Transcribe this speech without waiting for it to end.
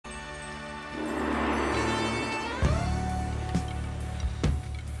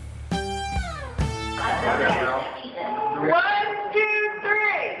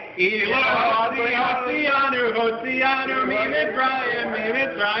Hosianu, me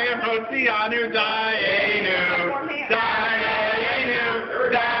Mitzrayim, Hosianu, Dayenu, Dayenu,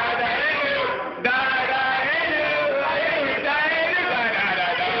 Dayenu, Dayenu, Dayenu,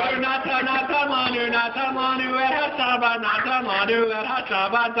 Natamanu, et HaShabbat, Natamanu, et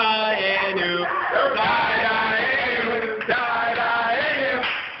HaShabbat, Dayenu, Dayenu, Dayenu,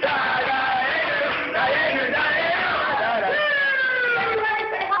 Dayenu,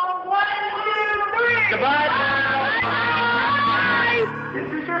 Goodbye. This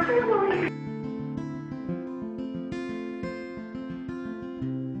is your family.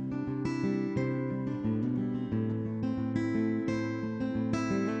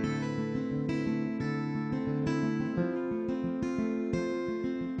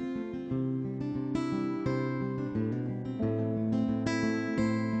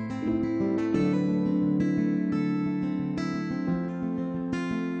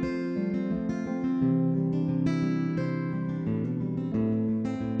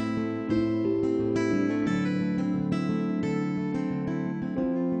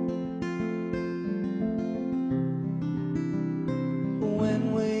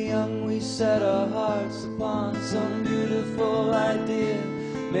 Set our hearts upon some beautiful idea,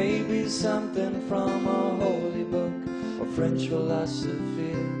 maybe something from a holy book or French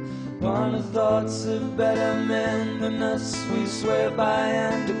philosophy. Upon the thoughts of better men than us, we swear by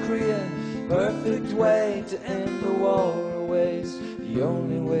and decree a perfect way to end the war, always the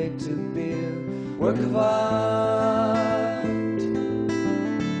only way to be a work of art.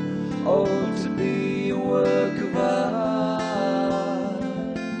 Oh, to be a work of art.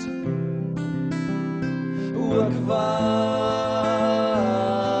 Work of art,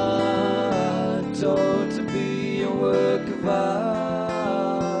 oh, to be a work of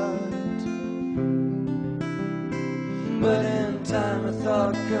art. But in time a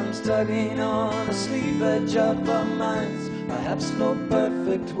thought comes tugging on the sleeve edge of our minds. Perhaps no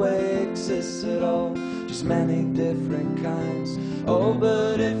perfect way exists at all, just many different kinds. Oh,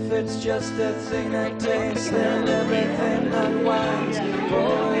 but if it's just a thing that takes, then everything unwinds.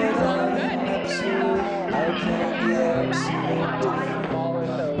 For without an absolute, I can't be absolute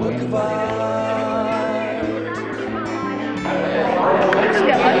different. Work of art.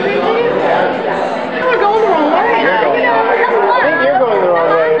 We're going the wrong way. I think you're going the wrong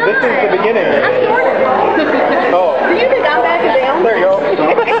way. This is the beginning. I'm sorted. Oh. Do you think I'm backing down? There you go.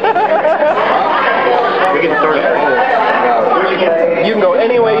 We can start it. You can go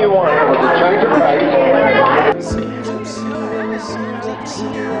any way you want.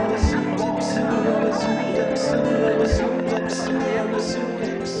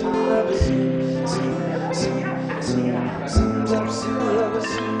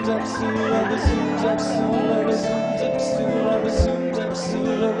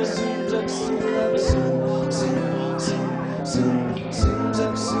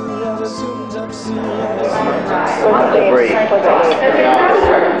 Great.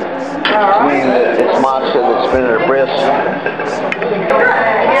 Between this matzah that's been at her breast.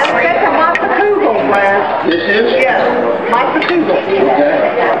 Yes, that's a matzah kugel, Blen. This is? Yes, matzah kugel.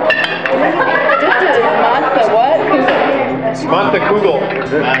 This is matzah what? Matzah kugel.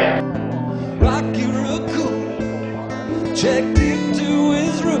 Rocky Raccoon checked into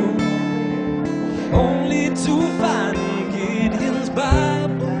his room, only to find Gideon's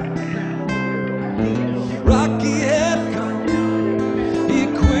Bible. Rocky had come,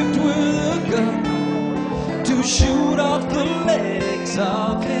 equipped with a gun, to shoot off the legs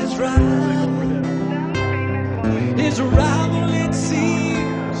of his rival. His rival, it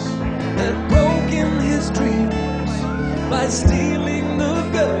seems, had broken his dreams by stealing the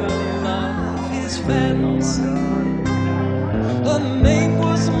girl of his fancy. Her name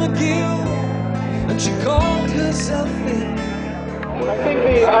was McGill, and she called herself Lynn. I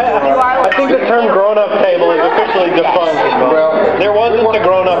think the term grown-up table is officially defunct. Well, there wasn't a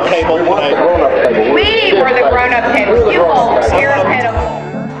grown-up table tonight. We were the grown-up table. You all you're a pedophile.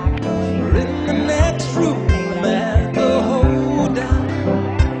 In the next room at the hoedown,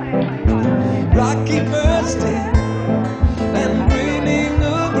 Rocky burst in and grinning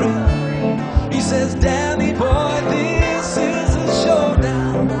a grin. He says, "Danny boy, this is a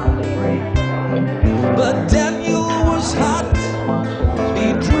showdown." But Daniel was hot.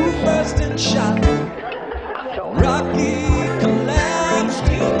 He drew first and shot. Rocky collapsed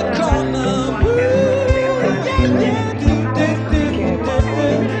in the corner.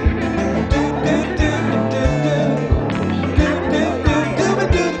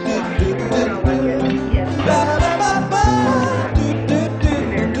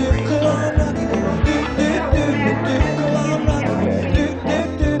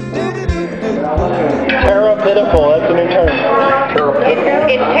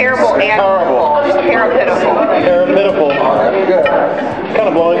 It's terrible and Horrible. pitiful. Pitiful. Kind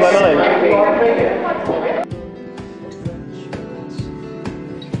of blowing my mind.